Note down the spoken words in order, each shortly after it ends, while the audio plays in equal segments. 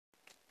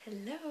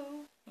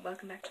Hello!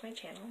 Welcome back to my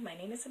channel. My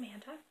name is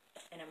Amanda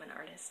and I'm an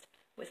artist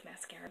with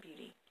Maskcara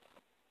Beauty.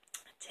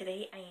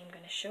 Today I am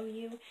going to show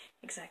you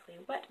exactly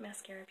what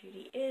Maskcara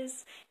Beauty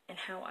is and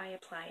how I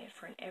apply it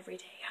for an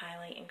everyday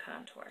highlight and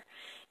contour.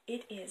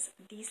 It is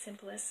the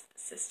simplest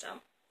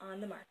system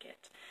on the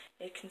market.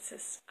 It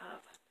consists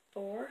of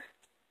 4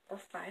 or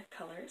 5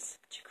 colors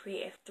to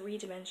create a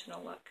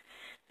three-dimensional look.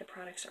 The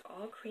products are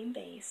all cream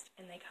based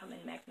and they come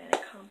in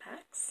magnetic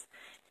compacts,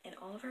 and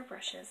all of our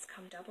brushes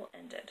come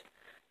double-ended.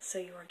 So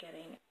you are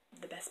getting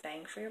the best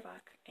bang for your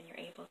buck and you're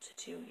able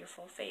to do your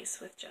full face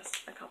with just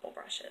a couple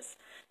brushes.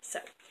 So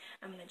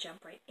I'm going to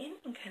jump right in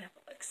and kind of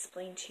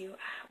explain to you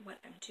what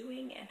I'm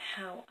doing and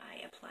how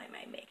I apply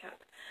my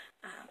makeup.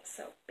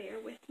 So bear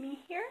with me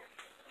here.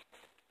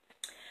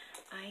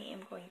 I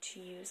am going to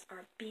use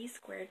our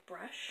B²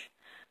 brush.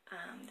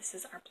 This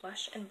is our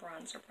blush and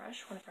bronzer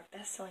brush, one of our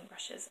best-selling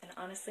brushes and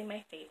honestly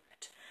my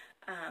favorite.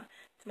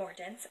 The more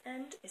dense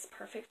end is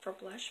perfect for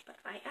blush, but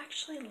I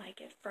actually like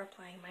it for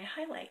applying my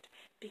highlight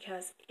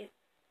because it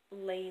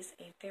lays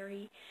a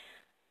very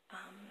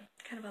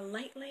kind of a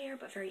light layer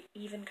but very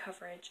even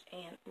coverage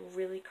and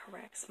really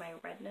corrects my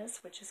redness,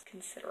 which is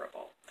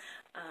considerable,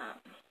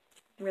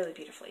 really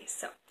beautifully.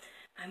 So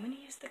I'm going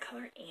to use the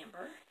color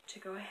Amber to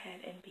go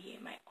ahead and be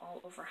my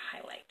all over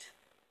highlight.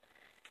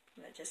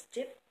 I'm going to just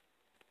dip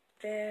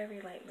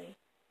very lightly,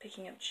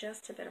 picking up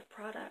just a bit of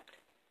product.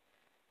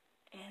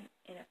 And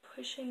in a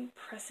pushing,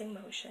 pressing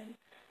motion,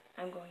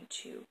 I'm going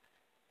to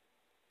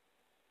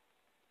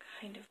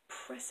kind of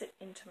press it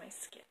into my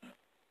skin.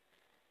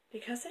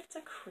 Because it's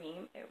a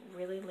cream, it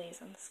really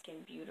lays on the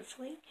skin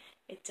beautifully.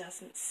 It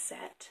doesn't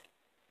set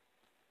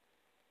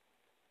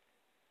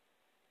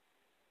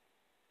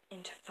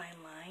into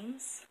fine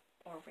lines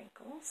or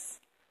wrinkles.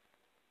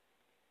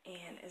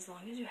 And as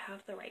long as you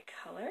have the right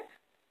color,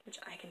 which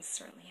I can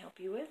certainly help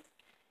you with,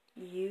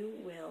 you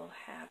will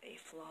have a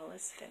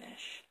flawless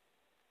finish.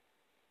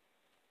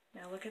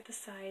 Now look at the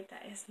side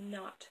that is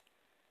not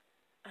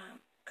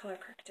color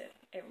corrected.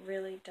 It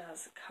really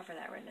does cover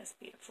that redness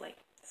beautifully.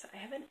 So I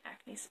have an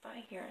acne spot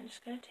here. I'm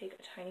just going to take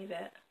a tiny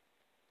bit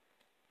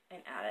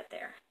and add it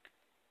there.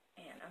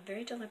 And I'm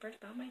very deliberate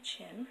about my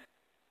chin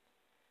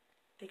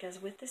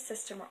because with this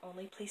system we're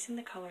only placing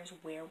the colors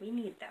where we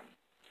need them.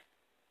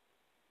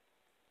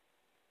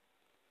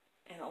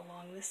 And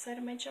along this side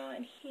of my jaw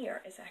and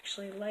here is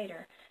actually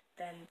lighter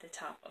than the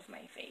top of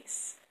my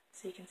face.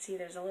 So you can see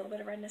there's a little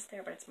bit of redness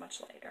there, but it's much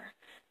lighter.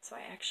 So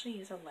I actually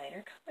use a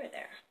lighter color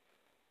there.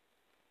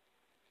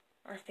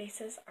 Our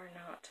faces are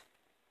not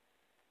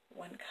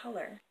one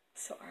color,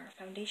 so our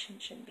foundation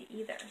shouldn't be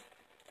either.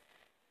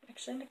 I'm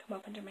actually going to come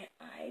up under my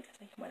eye because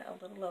I went a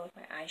little low with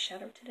my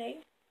eyeshadow today.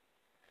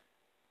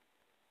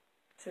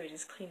 So we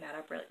just clean that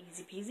up real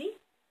easy peasy.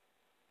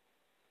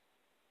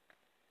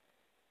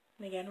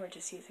 And again, we're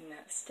just using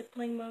that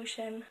stippling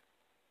motion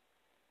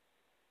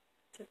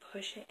to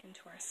push it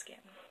into our skin.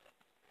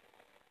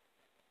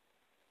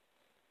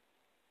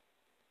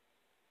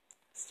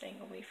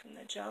 Staying away from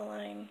the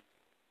jawline.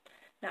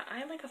 Now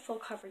I like a full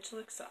coverage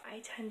look, so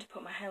I tend to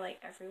put my highlight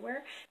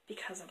everywhere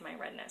because of my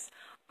redness.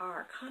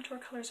 Our contour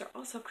colors are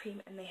also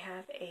cream and they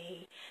have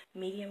a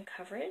medium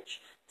coverage,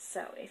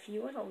 so if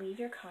you want to leave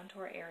your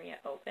contour area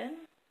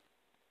open,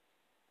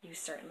 you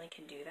certainly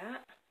can do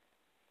that.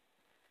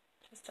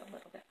 Just a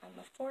little bit on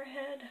the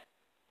forehead.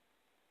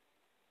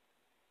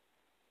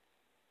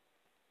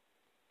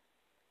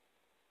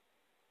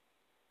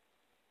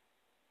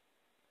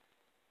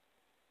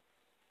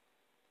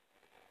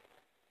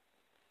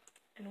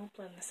 And we'll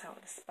blend this out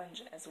with a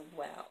sponge as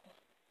well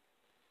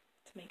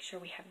to make sure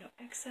we have no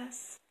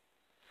excess.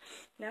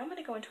 Now I'm going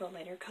to go into a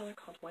lighter color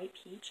called White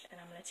Peach,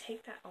 and I'm going to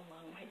take that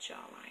along my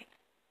jawline.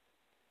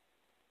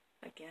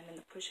 Again, in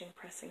the pushing,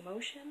 pressing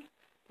motion,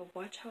 but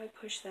watch how I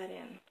push that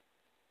in.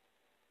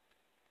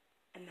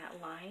 And that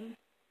line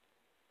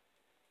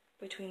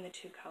between the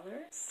two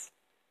colors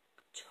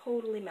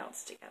totally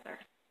melts together.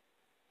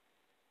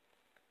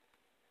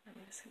 I'm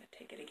just going to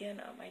take it again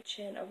on my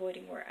chin,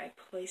 avoiding where I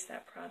place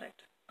that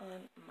product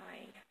on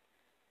my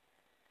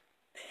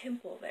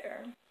pimple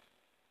there.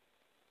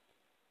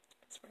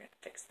 So we're going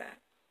to fix that.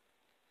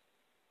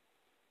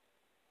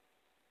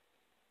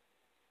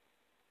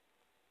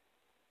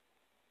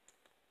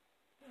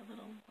 A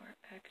little more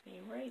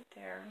acne right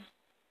there.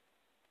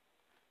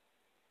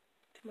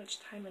 Too much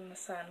time in the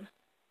sun.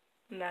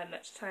 Not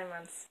enough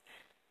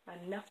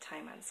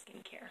time on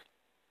skincare.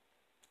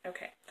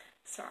 Okay,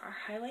 so our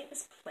highlight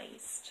is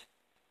placed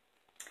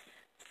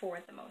for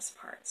the most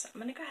part. So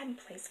I'm going to go ahead and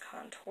place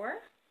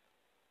contour.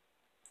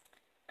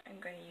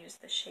 I'm going to use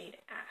the shade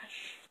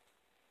Ash.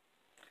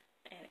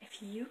 And if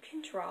you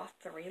can draw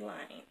 3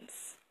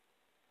 lines,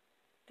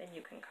 then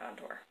you can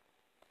contour.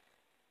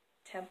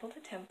 Temple to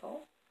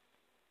temple.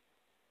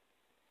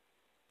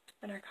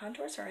 And our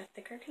contours are a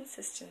thicker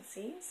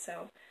consistency,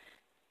 so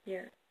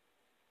you're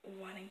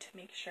wanting to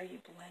make sure you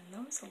blend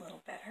those a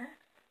little better.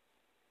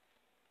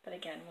 But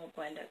again, we'll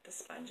blend out the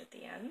sponge at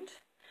the end.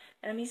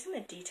 And I'm using the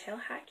detail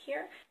hack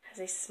here. It has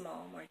a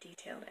small, more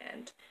detailed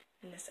end,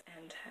 and this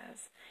end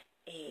has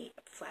a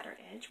flatter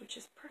edge, which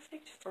is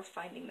perfect for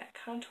finding that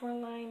contour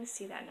line.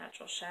 See that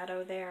natural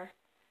shadow there?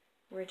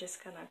 We're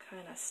just going to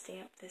kind of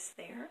stamp this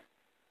there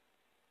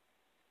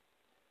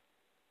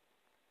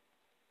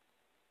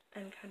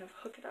and kind of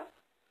hook it up,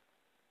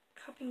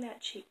 cupping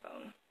that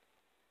cheekbone.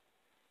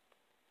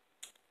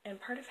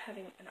 And part of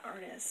having an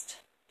artist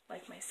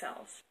like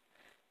myself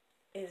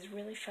is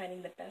really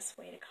finding the best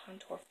way to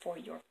contour for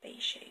your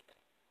face shape.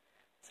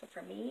 So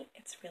for me,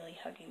 it's really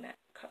hugging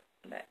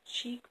that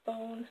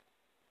cheekbone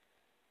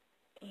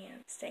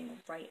and staying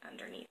right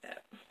underneath it.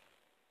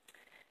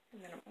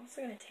 And then I'm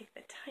also going to take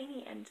the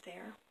tiny end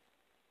there.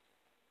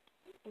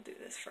 We'll do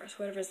this first.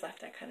 Whatever's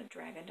left, I kind of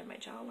drag under my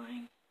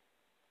jawline.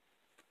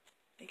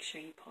 Make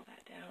sure you pull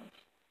that down.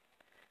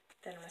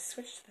 Then I'm going to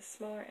switch to the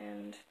smaller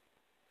end.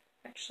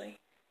 Actually,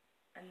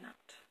 I'm not.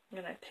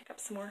 I'm going to pick up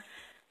some more.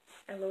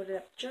 I loaded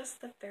up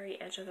just the very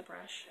edge of the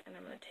brush, and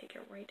I'm going to take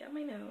it right down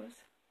my nose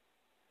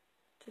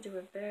to do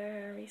a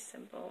very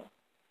simple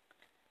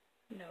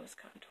nose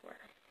contour.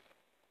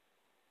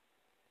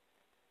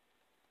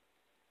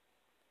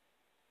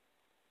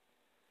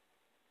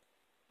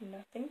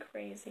 Nothing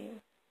crazy.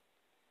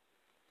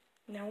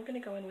 Now we're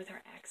going to go in with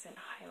our accent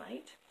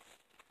highlight.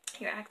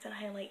 Your accent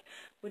highlight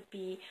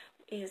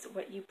is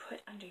what you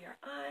put under your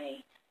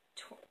eye,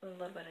 a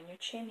little bit on your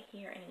chin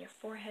here and in your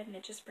forehead, and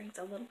it just brings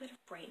a little bit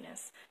of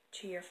brightness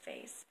to your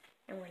face.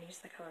 And we're going to use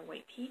the color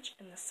White Peach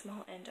in the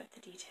small end of the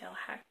Detail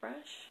HAC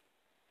brush.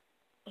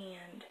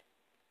 And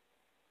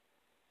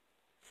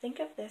think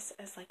of this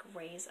as like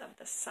rays of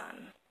the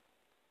sun.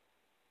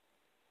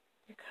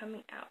 You're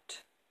coming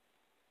out.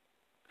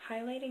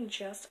 Highlighting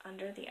just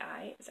under the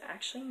eye is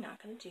actually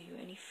not going to do you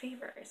any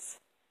favors,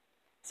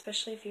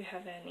 especially if you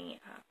have any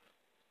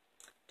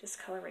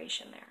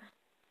discoloration there.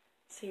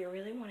 So you're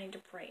really wanting to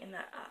brighten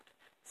that up.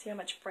 See how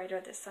much brighter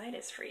this side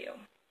is for you.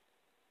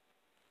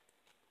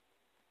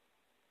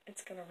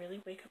 It's going to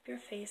really wake up your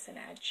face and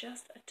add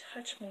just a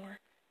touch more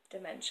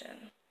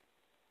dimension.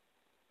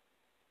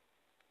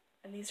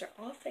 And these are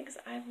all things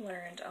I've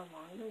learned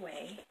along the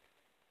way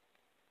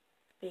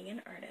being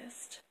an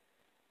artist.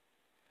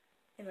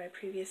 In my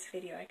previous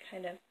video, I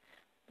kind of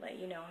let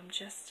you know I'm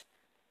just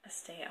a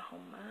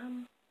stay-at-home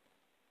mom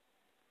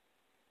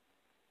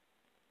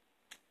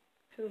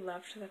who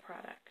loved the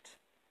product.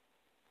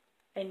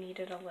 I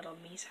needed a little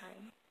me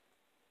time,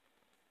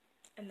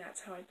 and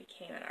that's how I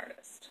became an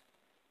artist.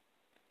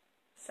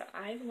 So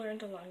I've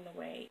learned along the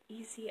way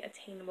easy,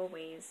 attainable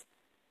ways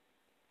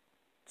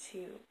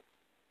to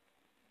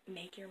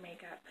make your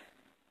makeup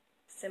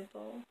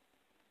simple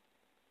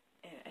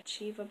and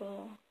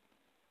achievable,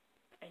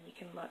 and you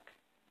can look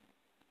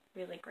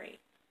really great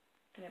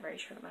in a very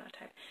short amount of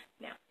time.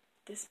 Now,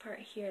 this part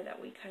here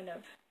that we kind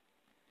of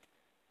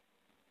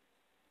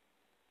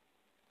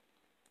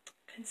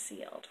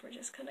concealed, we're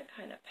just going to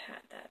kind of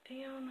pat that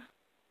down.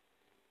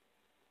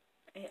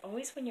 And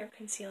always when you're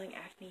concealing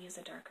acne, use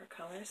a darker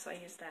color. So I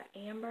use that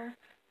amber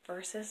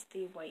versus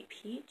the White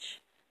Peach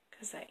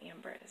because that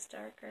amber is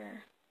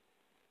darker.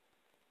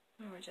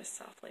 And we're just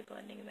softly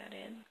blending that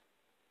in.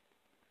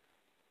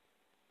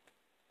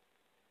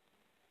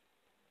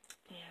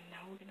 And now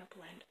we're going to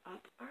blend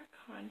up our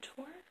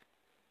contour.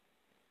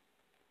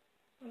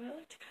 And I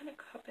like to kind of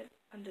cup it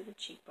under the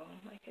cheekbone,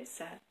 like I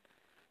said.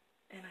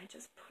 And I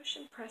just push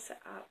and press it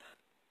up.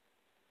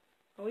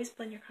 Always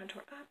blend your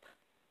contour up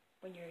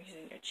when you're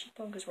using your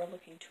cheekbone because we're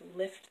looking to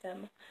lift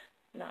them,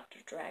 not to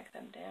drag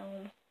them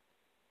down.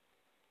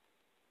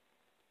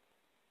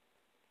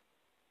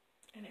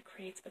 And it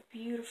creates a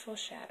beautiful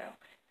shadow.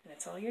 And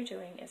that's all you're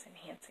doing is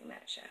enhancing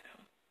that shadow.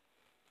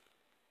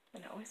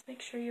 And always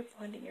make sure you're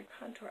blending your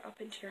contour up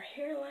into your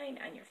hairline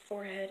and your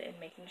forehead and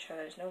making sure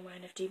there's no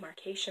line of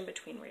demarcation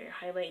between where your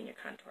highlight and your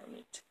contour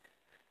meet.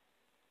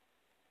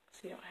 So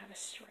you don't have a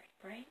stripe,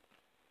 right?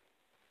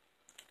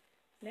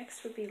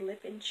 Next would be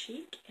lip and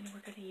cheek, and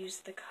we're going to use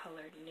the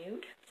color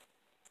Nude.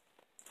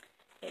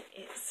 It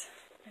is,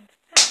 in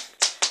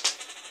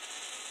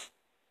fact,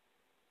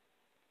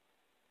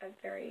 a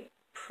very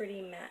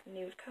pretty matte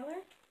nude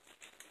color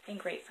and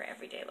great for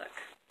everyday look.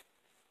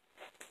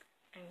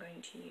 I'm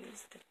going to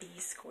use the B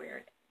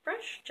squared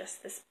brush,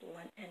 just this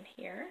blunt end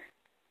here.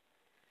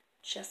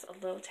 Just a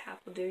little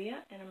tap will do ya,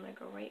 and I'm going to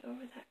go right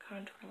over that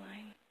contour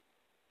line.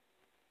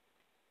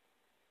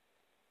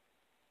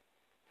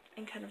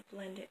 And kind of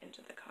blend it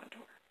into the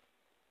contour.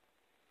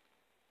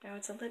 Now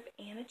it's a lip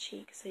and a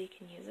cheek, so you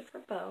can use it for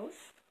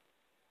both.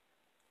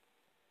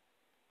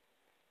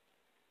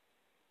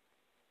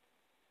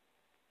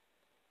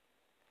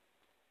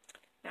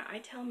 Now I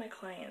tell my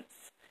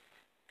clients,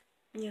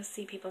 you'll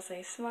see people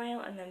say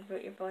smile and then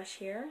put your blush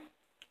here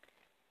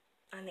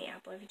on the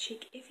apple of your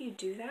cheek. If you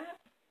do that,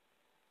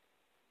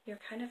 you're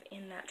kind of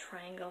in that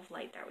triangle of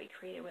light that we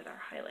created with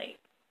our highlight.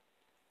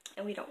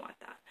 And we don't want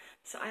that.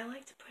 So I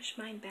like to push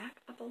mine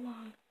back up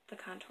along the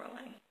contour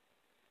line.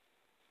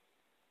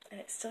 And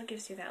it still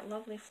gives you that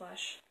lovely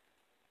flush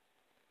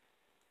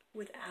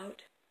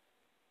without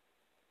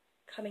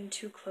coming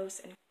too close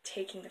and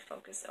taking the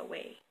focus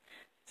away.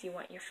 So you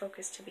want your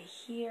focus to be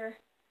here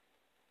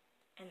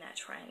and that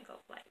triangle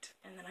of light.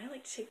 And then I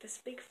like to take this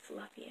big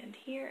fluffy end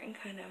here and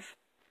kind of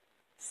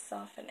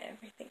soften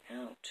everything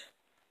out.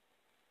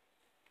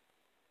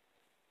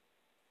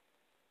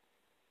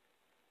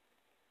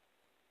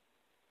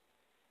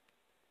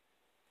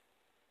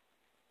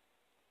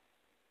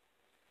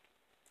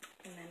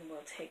 And then we'll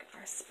take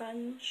our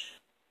sponge.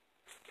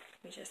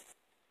 We just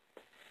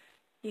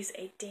use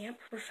a damp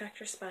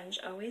perfector sponge.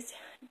 Always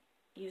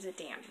use it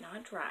damp,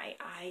 not dry.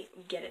 I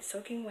get it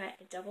soaking wet,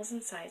 it doubles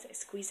in size, I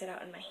squeeze it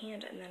out in my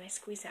hand, and then I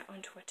squeeze that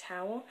onto a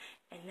towel,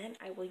 and then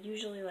I will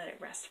usually let it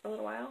rest for a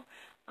little while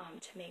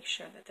to make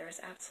sure that there's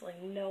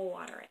absolutely no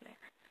water in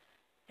there.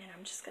 And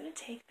I'm just going to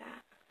take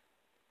that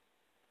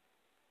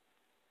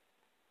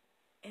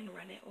and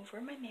run it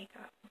over my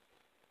makeup.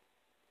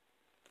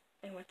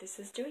 And what this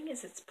is doing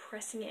is it's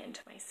pressing it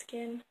into my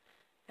skin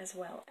as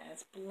well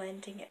as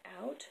blending it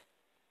out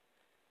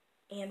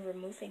and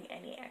removing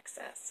any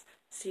excess,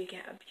 so you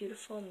get a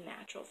beautiful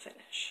natural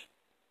finish.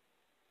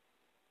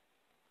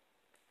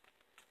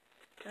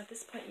 Now at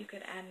this point you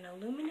could add an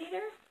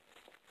illuminator.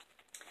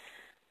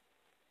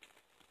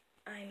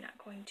 I'm not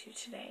going to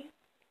today,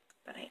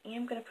 but I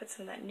am going to put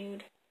some of that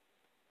nude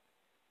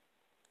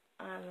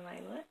on my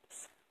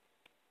lips.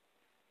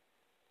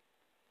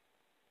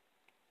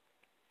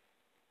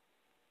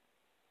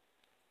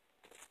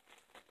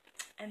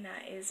 And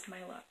that is my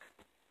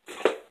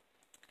look.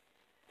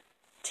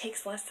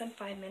 Takes less than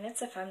 5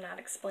 minutes if I'm not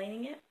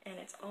explaining it, and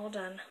it's all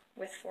done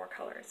with 4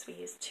 colors. We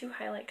use 2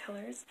 highlight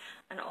colors,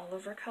 an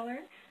all-over color,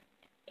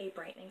 a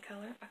brightening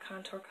color, a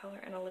contour color,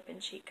 and a lip and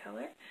cheek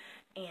color.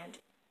 And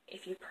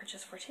if you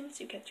purchase 4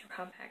 tints, you get your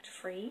compact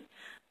free.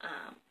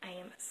 I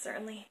am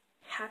certainly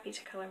happy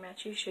to color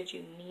match you should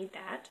you need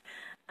that.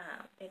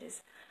 It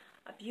is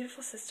a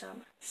beautiful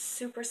system,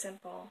 super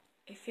simple.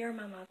 If you're a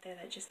mom out there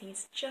that just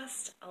needs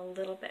just a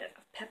little bit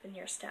of pep in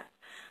your step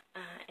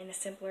and a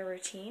simpler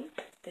routine,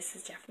 this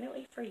is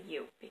definitely for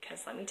you,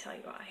 because let me tell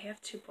you, I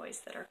have 2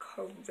 boys that are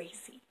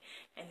crazy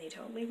and they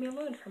don't leave me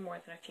alone for more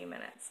than a few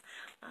minutes,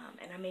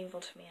 and I'm able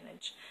to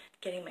manage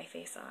getting my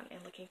face on and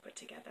looking put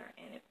together,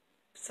 and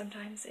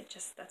sometimes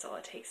that's all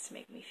it takes to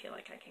make me feel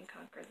like I can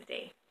conquer the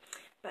day.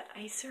 But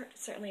I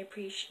certainly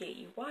appreciate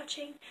you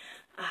watching.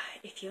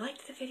 If you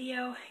liked the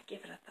video,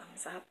 give it a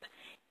thumbs up.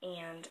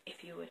 And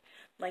if you would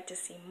like to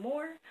see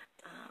more,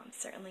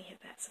 certainly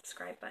hit that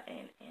subscribe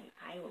button, and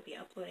I will be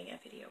uploading a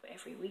video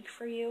every week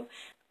for you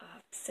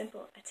of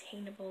simple,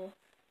 attainable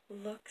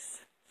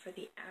looks for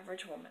the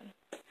average woman.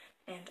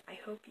 And I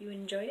hope you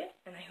enjoyed it,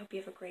 and I hope you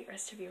have a great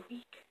rest of your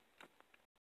week.